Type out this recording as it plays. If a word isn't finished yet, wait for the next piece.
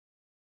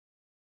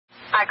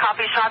I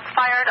copy, shots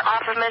fired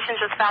off of mission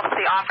just south of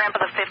the off-ramp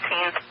of the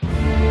 15th.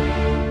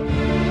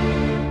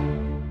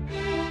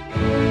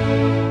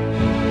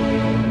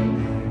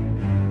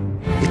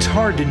 It's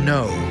hard to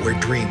know where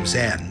dreams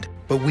end,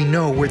 but we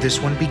know where this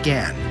one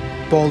began,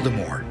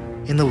 Baltimore,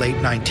 in the late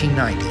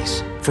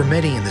 1990s. For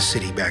many in the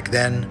city back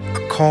then,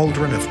 a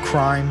cauldron of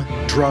crime,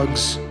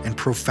 drugs, and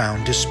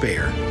profound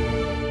despair.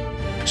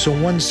 So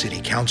one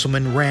city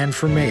councilman ran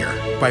for mayor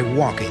by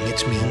walking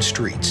its mean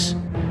streets.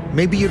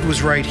 Maybe it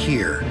was right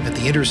here, at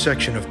the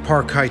intersection of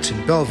Park Heights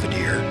and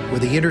Belvedere, where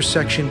the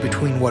intersection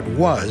between what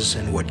was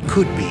and what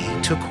could be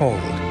took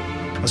hold.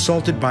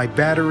 Assaulted by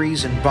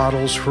batteries and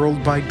bottles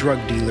hurled by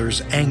drug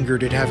dealers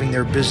angered at having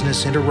their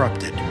business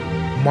interrupted,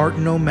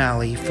 Martin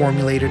O'Malley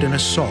formulated an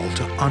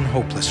assault on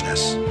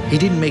hopelessness. He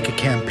didn't make a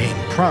campaign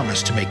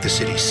promise to make the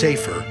city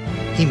safer.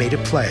 He made a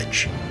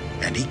pledge,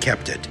 and he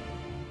kept it.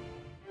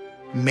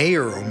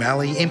 Mayor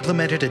O'Malley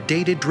implemented a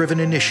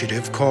data-driven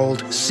initiative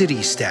called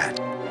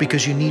CityStat,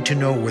 because you need to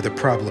know where the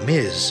problem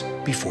is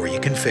before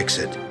you can fix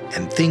it.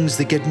 And things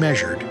that get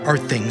measured are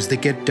things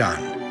that get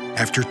done.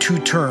 After 2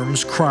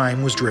 terms,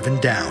 crime was driven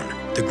down,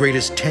 the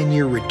greatest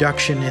 10-year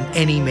reduction in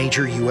any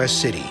major U.S.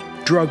 city.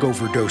 Drug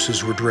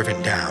overdoses were driven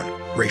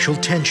down, racial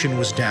tension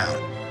was down,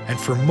 and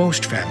for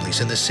most families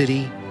in the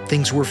city,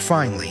 things were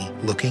finally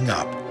looking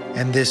up.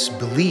 And this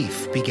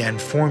belief began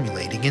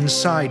formulating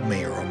inside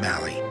Mayor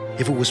O'Malley.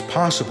 If it was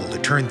possible to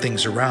turn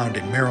things around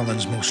in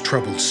Maryland's most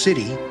troubled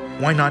city,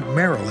 why not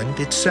Maryland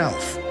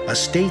itself? A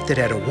state that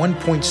had a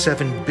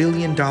 $1.7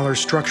 billion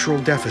structural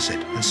deficit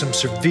and some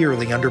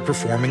severely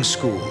underperforming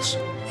schools.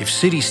 If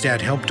CityStat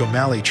helped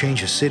O'Malley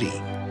change a city,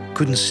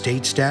 couldn't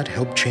StateStat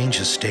help change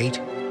a state?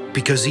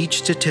 Because each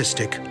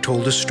statistic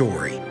told a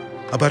story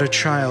about a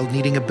child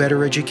needing a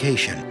better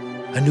education,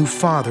 a new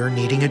father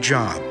needing a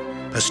job,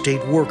 a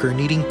state worker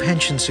needing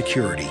pension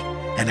security,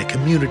 and a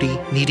community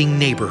needing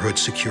neighborhood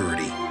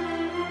security.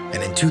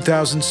 And in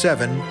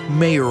 2007,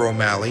 Mayor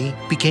O'Malley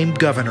became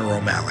Governor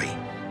O'Malley,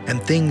 and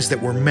things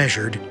that were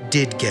measured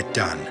did get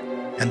done,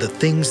 and the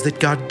things that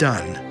got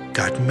done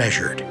got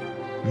measured.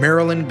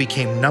 Maryland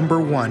became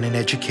 #1 in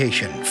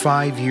education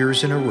 5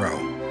 years in a row,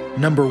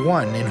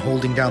 #1 in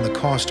holding down the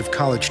cost of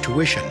college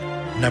tuition,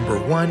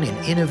 #1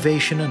 in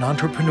innovation and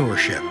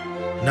entrepreneurship,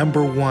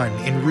 #1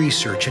 in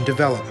research and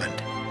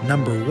development,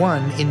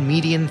 #1 in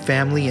median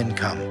family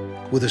income,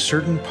 with a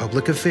certain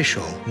public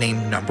official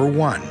named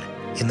 #1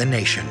 in the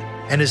nation.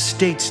 And as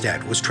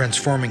StateStat was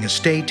transforming a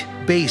state,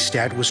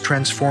 BayStat was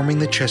transforming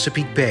the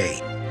Chesapeake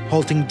Bay,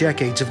 halting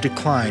decades of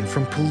decline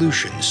from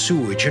pollution,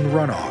 sewage, and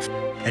runoff,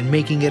 and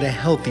making it a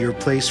healthier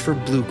place for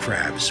blue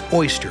crabs,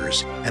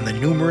 oysters, and the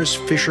numerous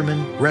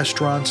fishermen,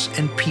 restaurants,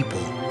 and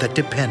people that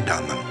depend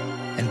on them.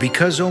 And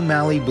because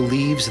O'Malley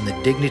believes in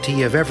the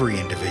dignity of every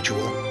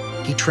individual,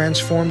 he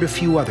transformed a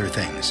few other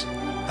things,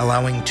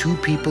 allowing 2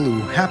 people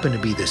who happen to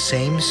be the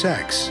same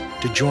sex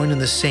to join in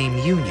the same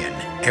union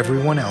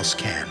everyone else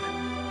can,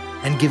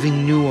 and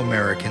giving new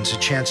Americans a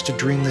chance to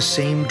dream the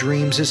same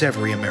dreams as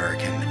every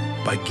American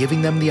by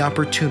giving them the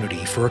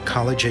opportunity for a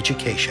college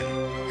education.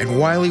 And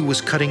while he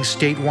was cutting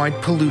statewide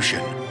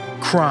pollution,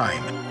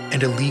 crime,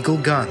 and illegal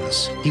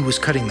guns, he was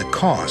cutting the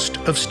cost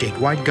of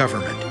statewide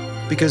government,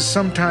 because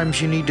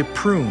sometimes you need to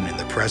prune in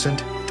the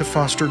present to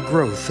foster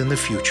growth in the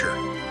future.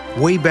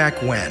 Way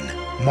back when,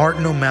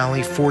 Martin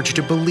O'Malley forged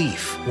a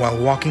belief while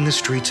walking the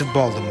streets of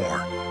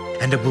Baltimore,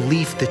 and a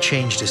belief that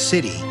changed a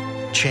city,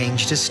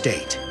 changed a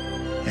state,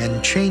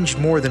 and changed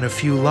more than a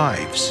few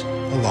lives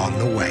along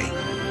the way.